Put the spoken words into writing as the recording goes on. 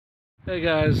Hey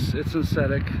guys, it's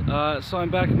Insetik. So I'm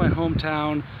back in my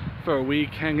hometown for a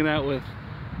week, hanging out with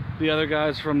the other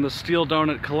guys from the Steel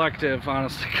Donut Collective.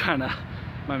 Honestly, kind of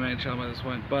my main channel at this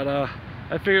point. But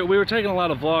I figured we were taking a lot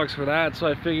of vlogs for that, so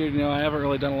I figured, I haven't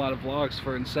really done a lot of vlogs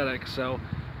for Insetik, so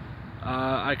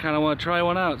I kind of want to try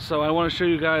one out. So I want to show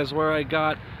you guys where I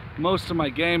got most of my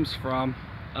games from.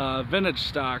 Vintage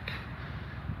stock,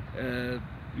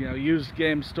 used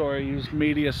game store, used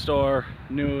media store,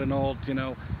 new and old,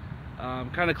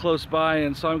 kind of close by.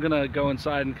 And so I'm gonna go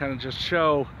inside and kind of just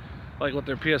show like what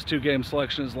their PS2 game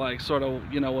selection is like, sort of,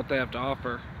 what they have to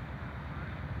offer.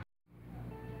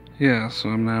 Yeah, so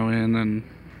I'm now in, and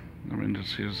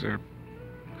just use their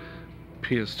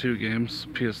PS2 games,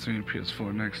 PS3 and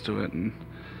PS4 next to it, and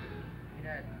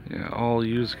yeah, all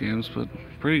used games, but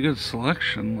pretty good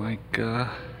selection. Like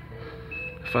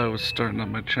if I was starting up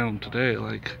my channel today,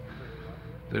 like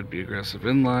there'd be Aggressive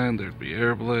Inline, there'd be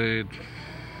Airblade.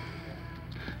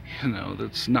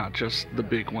 That's not just the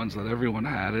big ones that everyone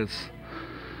had. It's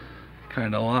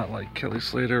kind of a lot like Kelly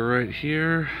Slater right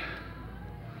here.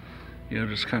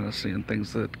 Just kind of seeing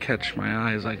things that catch my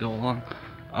eye as I go along.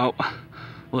 Oh,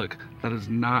 look, that is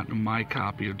not my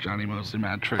copy of Johnny Mosley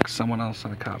Mad Tricks. Someone else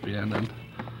had a copy, and then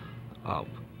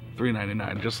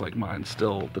 $3.99, just like mine.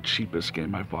 Still the cheapest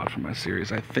game I've bought from my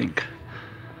series, I think.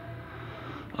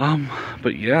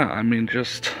 But yeah,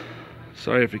 just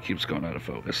sorry if it keeps going out of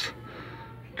focus.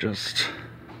 Just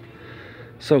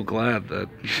so glad that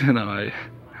I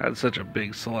had such a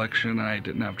big selection and I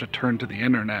didn't have to turn to the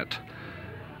internet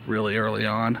really early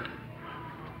on.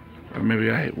 Or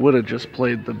maybe I would have just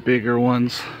played the bigger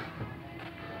ones.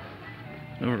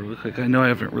 Like, I know I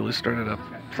haven't really started up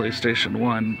PlayStation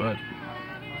 1, but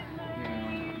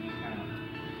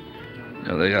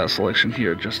they got a selection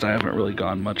here. Just I haven't really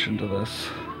gone much into this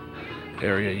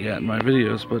area yet in my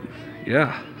videos, but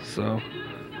yeah, so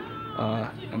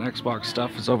and Xbox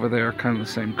stuff is over there, kind of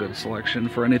the same good selection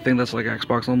for anything that's like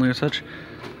Xbox only or such.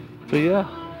 But yeah,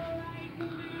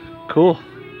 cool.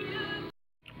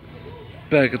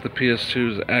 Back at the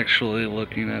PS2s, actually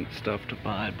looking at stuff to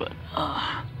buy, but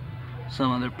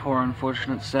some of their poor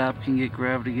unfortunate sap can get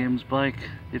Gravity Games' bike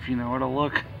if you know where to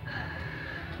look.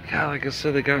 Yeah, like I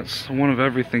said, they got one of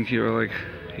everything here. Like,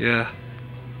 yeah.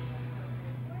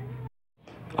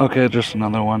 Okay, just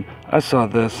another one. I saw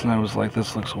this and I was like,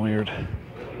 this looks weird.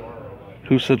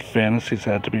 Who said fantasies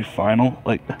had to be final?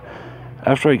 Like,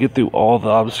 after I get through all the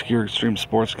obscure extreme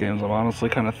sports games, I'm honestly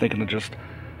kind of thinking of just,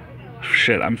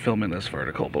 shit, I'm filming this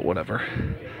vertical, but whatever.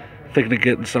 Thinking of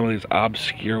getting some of these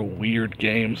obscure, weird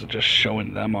games and just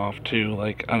showing them off too.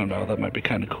 Like, I don't know, that might be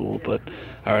kind of cool, but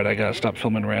alright, I gotta stop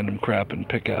filming random crap and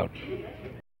pick out.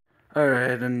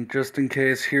 Alright, and just in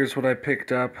case, here's what I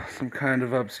picked up. Some kind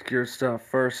of obscure stuff.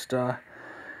 First,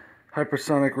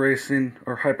 Hypersonic Racing,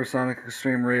 or Hypersonic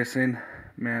Extreme Racing.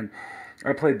 Man,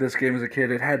 I played this game as a kid.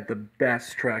 It had the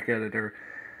best track editor.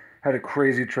 Had a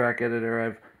crazy track editor.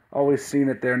 I've always seen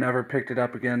it there, never picked it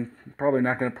up again. Probably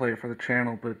not going to play it for the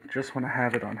channel, but just want to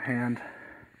have it on hand.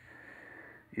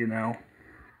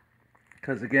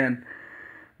 Because again,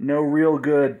 no real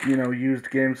good, used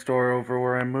game store over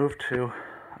where I moved to.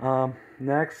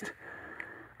 Next,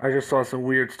 I just saw some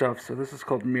weird stuff. So this is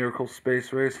called Miracle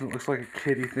Space Race, and it looks like a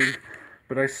kiddie thing,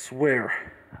 but I swear,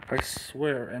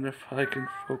 and if I can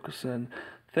focus in,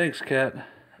 thanks, cat.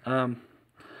 If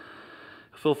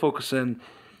it'll focus in,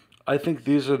 I think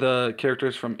these are the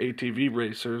characters from ATV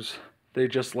Racers. They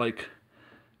just like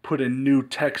put in new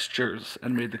textures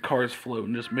and made the cars float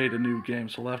and just made a new game.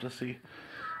 So we'll have to see.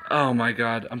 Oh my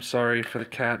god, I'm sorry for the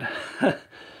cat.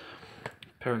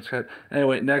 Parents cat.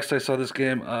 Anyway, next I saw this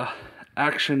game,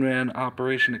 Action Man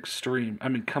Operation Extreme. I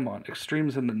mean, come on,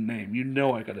 Extreme's in the name.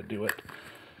 I gotta do it.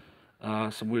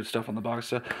 Some weird stuff on the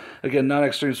box. Again, not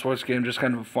extreme sports game, just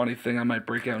kind of a funny thing I might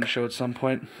break out and show at some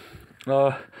point.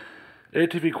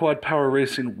 ATV Quad Power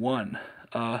Racing 1.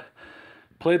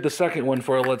 Played the second one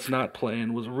for Let's Not Play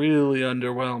and was really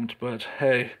underwhelmed, but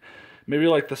hey, maybe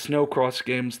like the Snowcross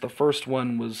games, the first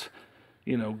one was,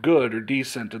 good or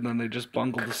decent, and then they just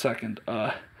bungled the second.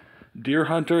 Deer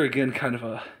Hunter, again, kind of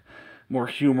a more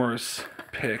humorous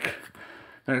pick.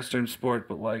 Not extreme sport,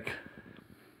 but like,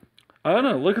 I don't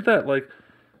know, look at that, like,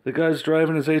 the guy's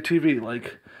driving his ATV,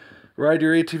 like, ride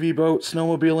your ATV, boat,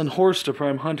 snowmobile, and horse to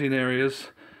prime hunting areas.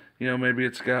 Maybe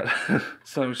it's got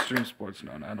some extreme sports,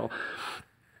 no, not at all.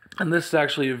 And this is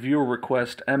actually a viewer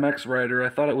request, MX Rider. I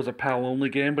thought it was a PAL-only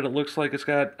game, but it looks like it's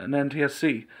got an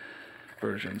NTSC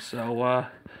version. So,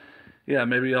 yeah,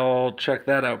 maybe I'll check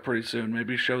that out pretty soon.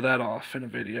 Maybe show that off in a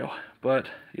video. But,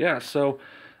 yeah, so,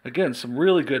 again, some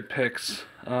really good picks.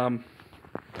 I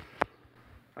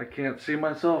can't see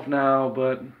myself now,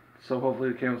 but So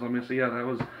hopefully the cameras let me. So yeah,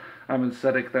 I'm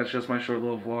Insetik. That's just my short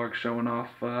little vlog showing off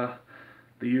the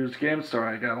used game store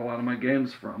I got a lot of my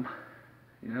games from.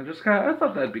 You know, just kind of, I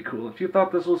thought that'd be cool. If you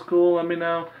thought this was cool, let me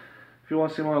know. If you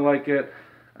want to see more like it,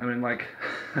 I mean, like,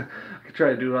 I could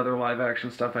try to do other live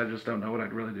action stuff. I just don't know what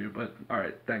I'd really do. But,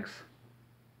 alright, thanks.